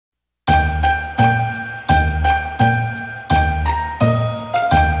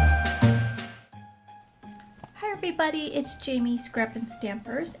everybody, it's Jamie Scrap and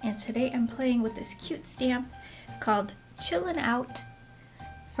Stampers, and today I'm playing with this cute stamp called Chillin' Out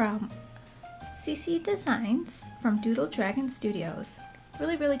from CC Designs from Doodle Dragon Studios.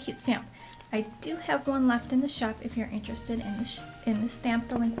 Really cute stamp. I do have one left in the shop if you're interested in this stamp.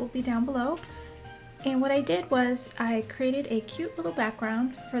 The link will be down below. And what I did was I created a cute little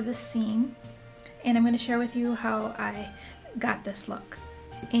background for this scene, and I'm going to share with you how I got this look.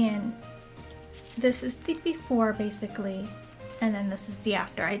 And this is the before basically, and then this is the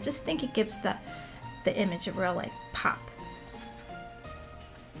after. I just think it gives the image a real like pop.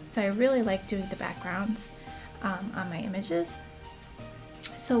 So I really like doing the backgrounds on my images.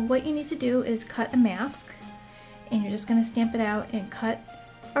 So what you need to do is cut a mask, and you're just going to stamp it out and cut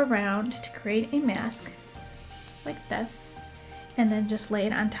around to create a mask like this, and then just lay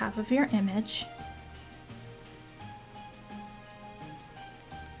it on top of your image.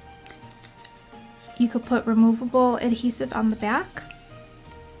 You could put removable adhesive on the back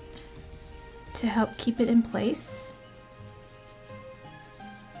to help keep it in place.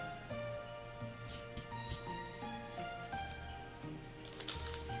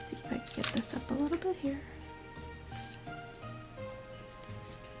 Let's see if I can get this up a little bit here.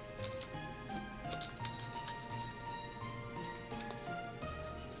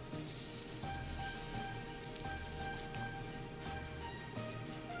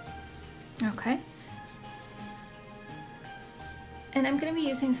 Okay. And I'm going to be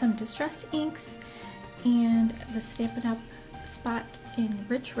using some Distress inks and the Stampin' Up! Spot in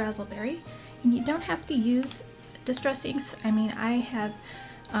Rich Razzleberry. And you don't have to use Distress inks. I mean, I have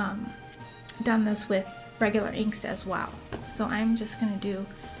done this with regular inks as well. So I'm just going to do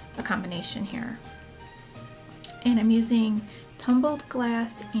a combination here. And I'm using Tumbled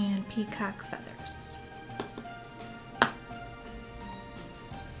Glass and Peacock Feathers.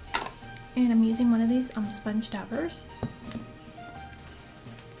 And I'm using one of these sponge daubers.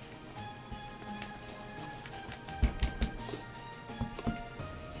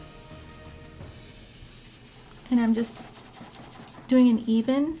 And I'm just doing an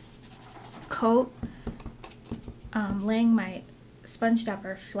even coat, laying my sponge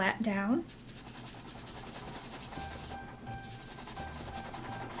dauber flat down.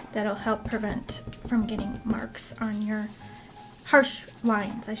 That'll help prevent from getting marks on your harsh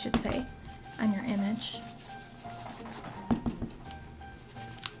lines, I should say, on your image.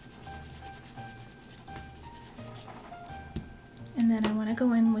 And then I want to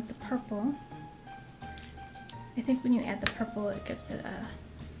go in with the purple. I think when you add the purple, it gives it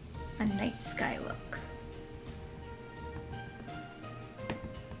a night sky look.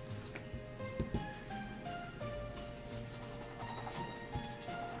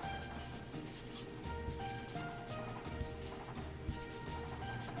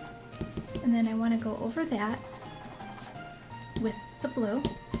 And then I want to go over that with the blue.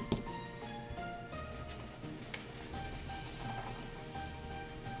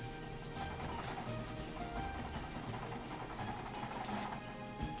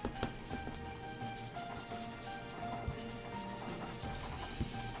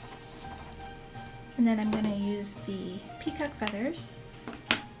 And then I'm going to use the Peacock Feathers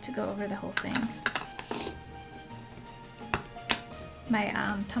to go over the whole thing. My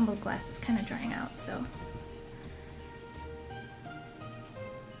tumbled glass is kind of drying out, so.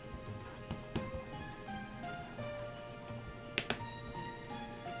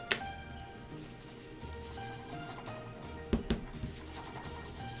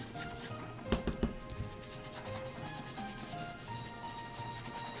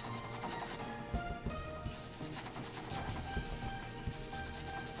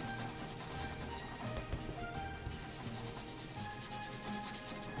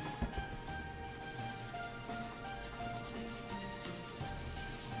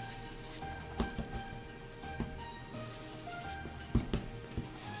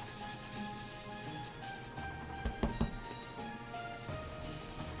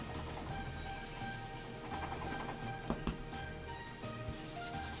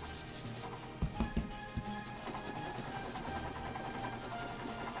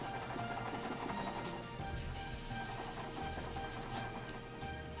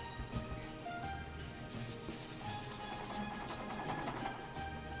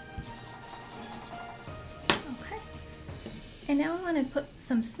 And now I want to put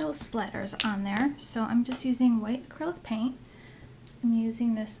some snow splatters on there, so I'm just using white acrylic paint. I'm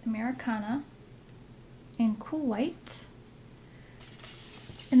using this Americana in Cool White.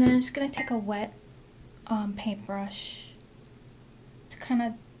 And then I'm just going to take a wet paintbrush to kind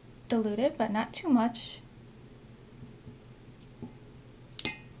of dilute it, but not too much.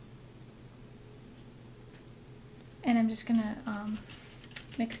 And I'm just gonna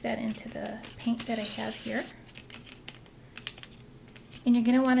mix that into the paint that I have here. And you're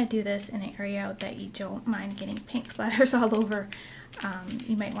gonna wanna do this in an area that you don't mind getting paint splatters all over.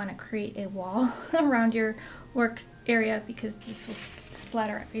 You might wanna create a wall around your work area because this will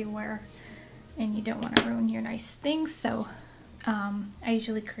splatter everywhere and you don't wanna ruin your nice things. So I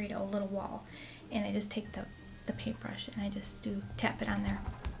usually create a little wall and I just take the paintbrush and I just tap it on there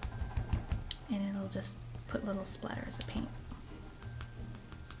and it'll just put little splatters of paint.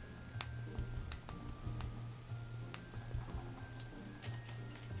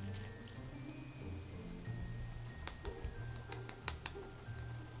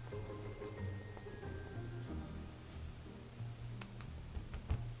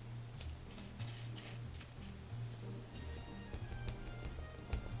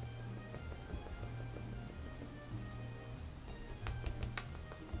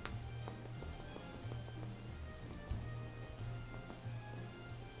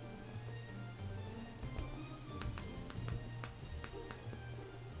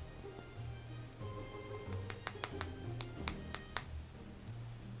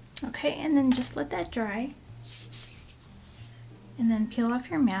 Okay, and then just let that dry and then peel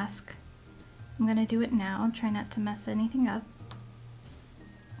off your mask. I'm gonna do it now, try not to mess anything up.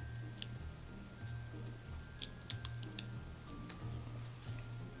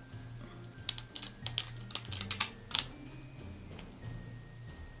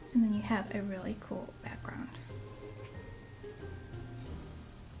 And then you have a really cool background.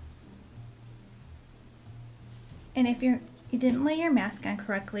 And if you didn't lay your mask on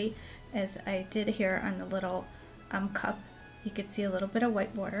correctly, as I did here on the little cup, you could see a little bit of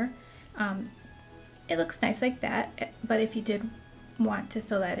white border. It looks nice like that, but if you did want to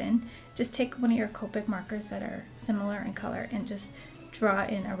fill that in, just take one of your Copic markers that are similar in color and just draw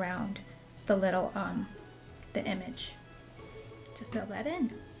in around the little the image to fill that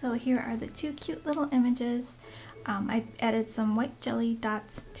in. So here are the two cute little images. I added some white jelly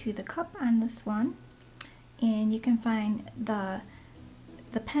dots to the cup on this one. And you can find the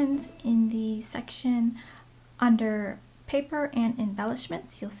pens in the section under paper and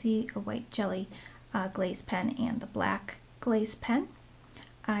embellishments. You'll see a white jelly glaze pen and the black glaze pen.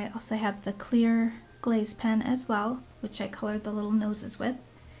 I also have the clear glaze pen as well, which I colored the little noses with.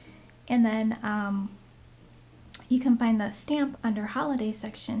 And then you can find the stamp under holiday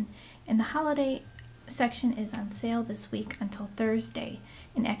section, and the holiday section is on sale this week until Thursday.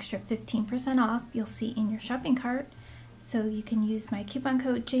 An extra 15% off you'll see in your shopping cart, so you can use my coupon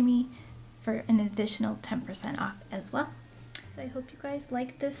code Jamie for an additional 10% off as well. So I hope you guys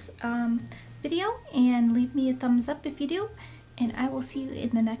like this video and leave me a thumbs up if you do, and I will see you in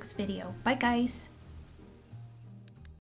the next video. Bye guys!